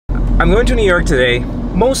I'm going to New York today,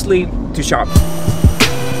 mostly to shop.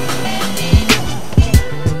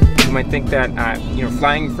 You might think that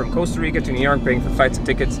flying from Costa Rica to New York, paying for flights and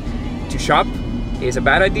tickets to shop is a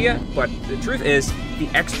bad idea, but the truth is the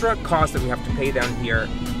extra cost that we have to pay down here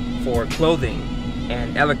for clothing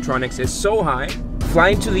and electronics is so high,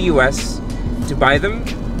 flying to the US to buy them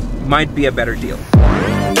might be a better deal.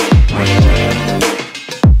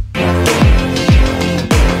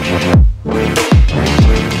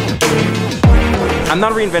 I'm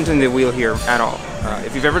not reinventing the wheel here at all.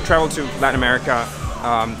 If you've ever traveled to Latin America,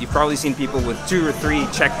 you've probably seen people with 2 or 3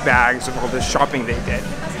 checked bags of all the shopping they did.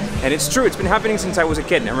 And it's true, it's been happening since I was a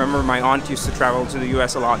kid. I remember my aunt used to travel to the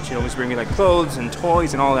US a lot. She'd always bring me like clothes and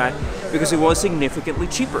toys and all that because it was significantly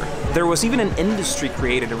cheaper. There was even an industry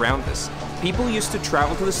created around this. People used to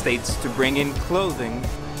travel to the States to bring in clothing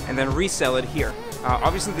and then resell it here.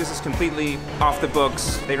 Obviously this is completely off the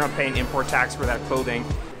books. They're not paying import tax for that clothing.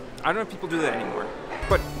 I don't know if people do that anymore.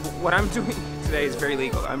 But what I'm doing today is very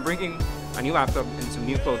legal. I'm bringing a new laptop and some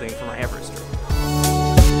new clothing for my Everest trip.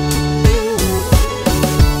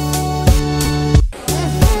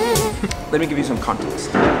 Let me give you some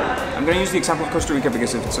context. I'm going to use the example of Costa Rica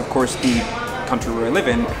because it's of course the country where I live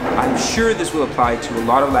in. I'm sure this will apply to a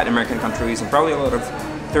lot of Latin American countries and probably a lot of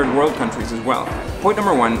third world countries as well. Point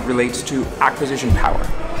number 1 relates to acquisition power.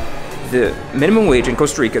 The minimum wage in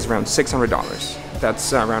Costa Rica is around $600.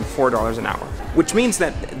 That's around $4 an hour. Which means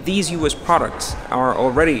that these US products are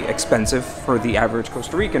already expensive for the average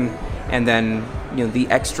Costa Rican, and then the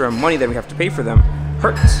extra money that we have to pay for them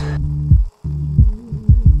hurts.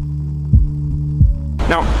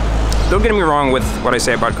 Now, don't get me wrong with what I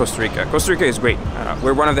say about Costa Rica. Costa Rica is great.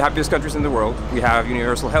 We're one of the happiest countries in the world. We have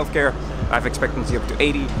universal healthcare, life expectancy up to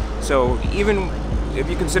 80. So even if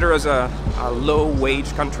you consider us a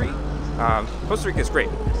low-wage country, Costa Rica is great.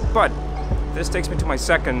 But this takes me to my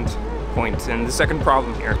second point and the second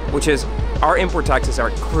problem here, which is our import taxes are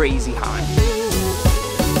crazy high.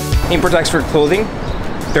 Import tax for clothing,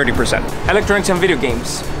 30%. Electronics and video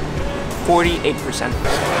games, 48%.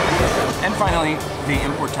 And finally, the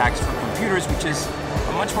import tax for computers, which is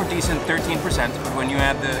a much more decent 13%, but when you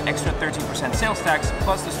add the extra 13% sales tax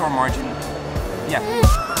plus the store margin, yeah.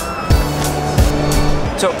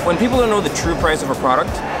 So when people don't know the true price of a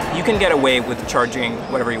product, you can get away with charging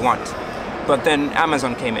whatever you want. But then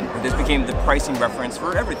Amazon came in, where this became the pricing reference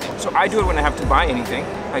for everything. So I do it when I have to buy anything.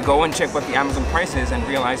 I go and check what the Amazon price is and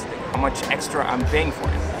realize how much extra I'm paying for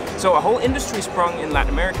it. So a whole industry sprung in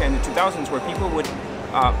Latin America in the 2000s where people would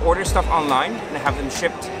order stuff online and have them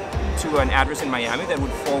shipped to an address in Miami that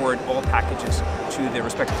would forward all packages to the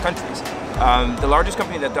respective countries. The largest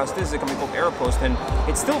company that does this is a company called Aeropost, and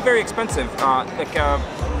it's still very expensive.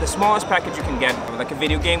 The smallest package you can get, like a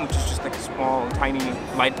video game, which is just like a small, tiny,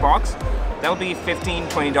 light box, that'll be $15,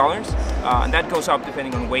 $20, and that goes up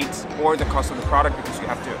depending on weight or the cost of the product because you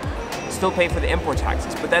have to still pay for the import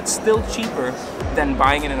taxes, but that's still cheaper than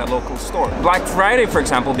buying it in a local store. Black Friday, for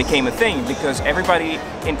example, became a thing because everybody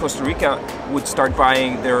in Costa Rica would start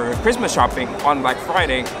buying their Christmas shopping on Black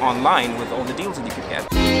Friday online with all the deals that you could get.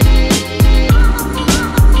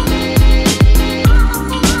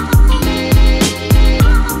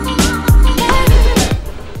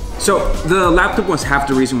 So the laptop was half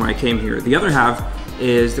the reason why I came here. The other half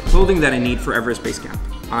is the clothing that I need for Everest Base Camp.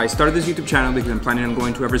 I started this YouTube channel because I'm planning on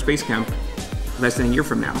going to Everest Base Camp less than a year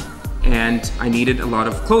from now. And I needed a lot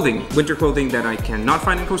of clothing, winter clothing that I cannot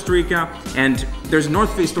find in Costa Rica. And there's a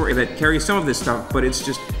North Face store that carries some of this stuff, but it's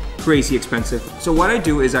just crazy expensive. So what I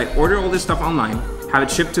do is I order all this stuff online, have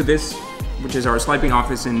it shipped to this, which is our sleeping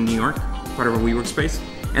office in New York, part of our WeWork space,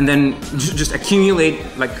 and then just accumulate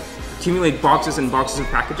boxes and boxes of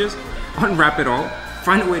packages, unwrap it all,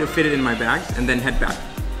 find a way to fit it in my bags, and then head back.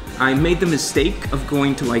 I made the mistake of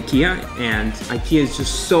going to IKEA, and IKEA is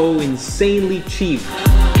just so insanely cheap.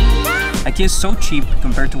 IKEA is so cheap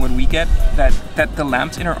compared to what we get that the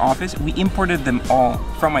lamps in our office, we imported them all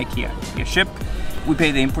from IKEA. We ship, we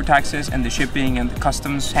pay the import taxes and the shipping and the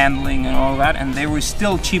customs handling and all that, and they were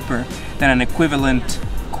still cheaper than an equivalent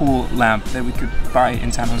cool lamp that we could buy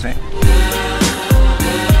in San Jose.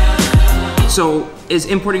 So is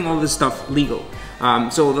importing all this stuff legal?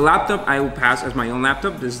 So the laptop I will pass as my own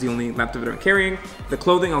laptop. This is the only laptop that I'm carrying. The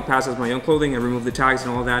clothing I'll pass as my own clothing. I remove the tags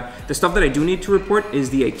and all that. The stuff that I do need to report is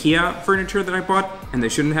the IKEA furniture that I bought and they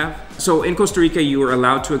shouldn't have. So in Costa Rica, you are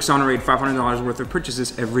allowed to exonerate $500 worth of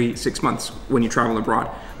purchases every 6 months when you travel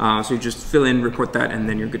abroad. So you just fill in, report that, and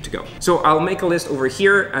then you're good to go. So I'll make a list over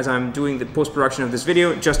here as I'm doing the post-production of this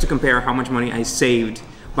video just to compare how much money I saved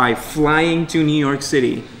by flying to New York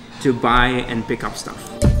City to buy and pick up stuff.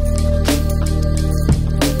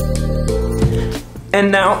 And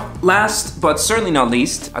now, last but certainly not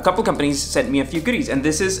least, a couple companies sent me a few goodies, and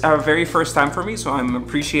this is our very first time for me, so I'm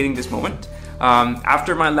appreciating this moment.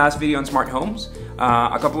 After my last video on smart homes,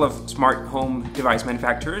 a couple of smart home device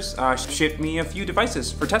manufacturers shipped me a few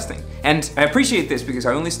devices for testing. And I appreciate this because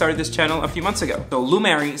I only started this channel a few months ago. So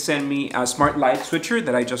Lumary sent me a smart light switcher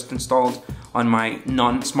that I just installed on my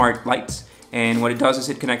non-smart lights. And what it does is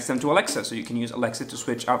it connects them to Alexa, so you can use Alexa to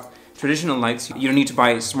switch off traditional lights. You don't need to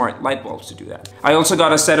buy smart light bulbs to do that. I also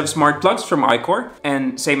got a set of smart plugs from Aoycocr,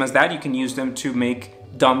 and same as that, you can use them to make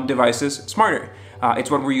dumb devices smarter.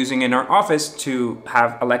 It's what we're using in our office to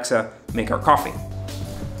have Alexa make our coffee.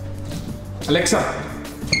 Alexa,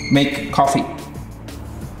 make coffee.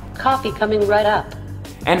 Coffee coming right up.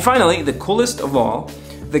 And finally, the coolest of all,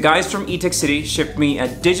 the guys from Etekcity shipped me a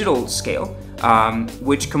digital scale,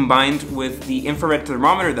 which combined with the infrared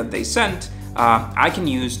thermometer that they sent, I can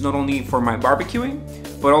use not only for my barbecuing,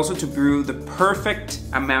 but also to brew the perfect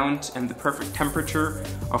amount and the perfect temperature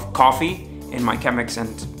of coffee in my Chemex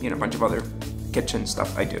and a bunch of other kitchen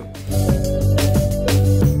stuff I do.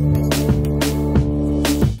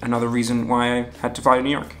 Another reason why I had to fly to New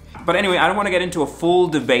York. But anyway, I don't want to get into a full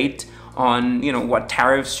debate on what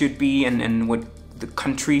tariffs should be and what the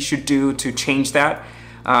country should do to change that.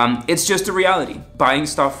 It's just a reality. Buying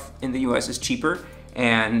stuff in the US is cheaper,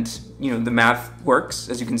 and the math works,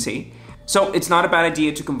 as you can see. So it's not a bad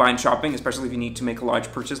idea to combine shopping, especially if you need to make a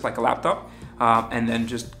large purchase like a laptop, and then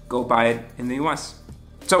just go buy it in the US.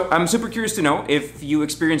 So I'm super curious to know if you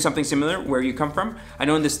experience something similar where you come from. I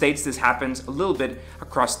know in the States this happens a little bit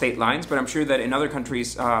across state lines, but I'm sure that in other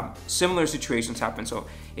countries similar situations happen. So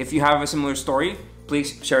if you have a similar story,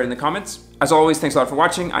 please share it in the comments. As always, thanks a lot for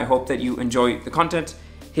watching. I hope that you enjoy the content.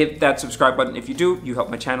 Hit that subscribe button if you do. You help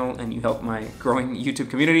my channel and you help my growing YouTube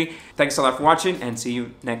community. Thanks a lot for watching, and see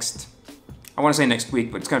you next, I want to say next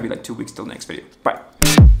week, but it's gonna be like 2 weeks till next video. Bye.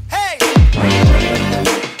 Hey!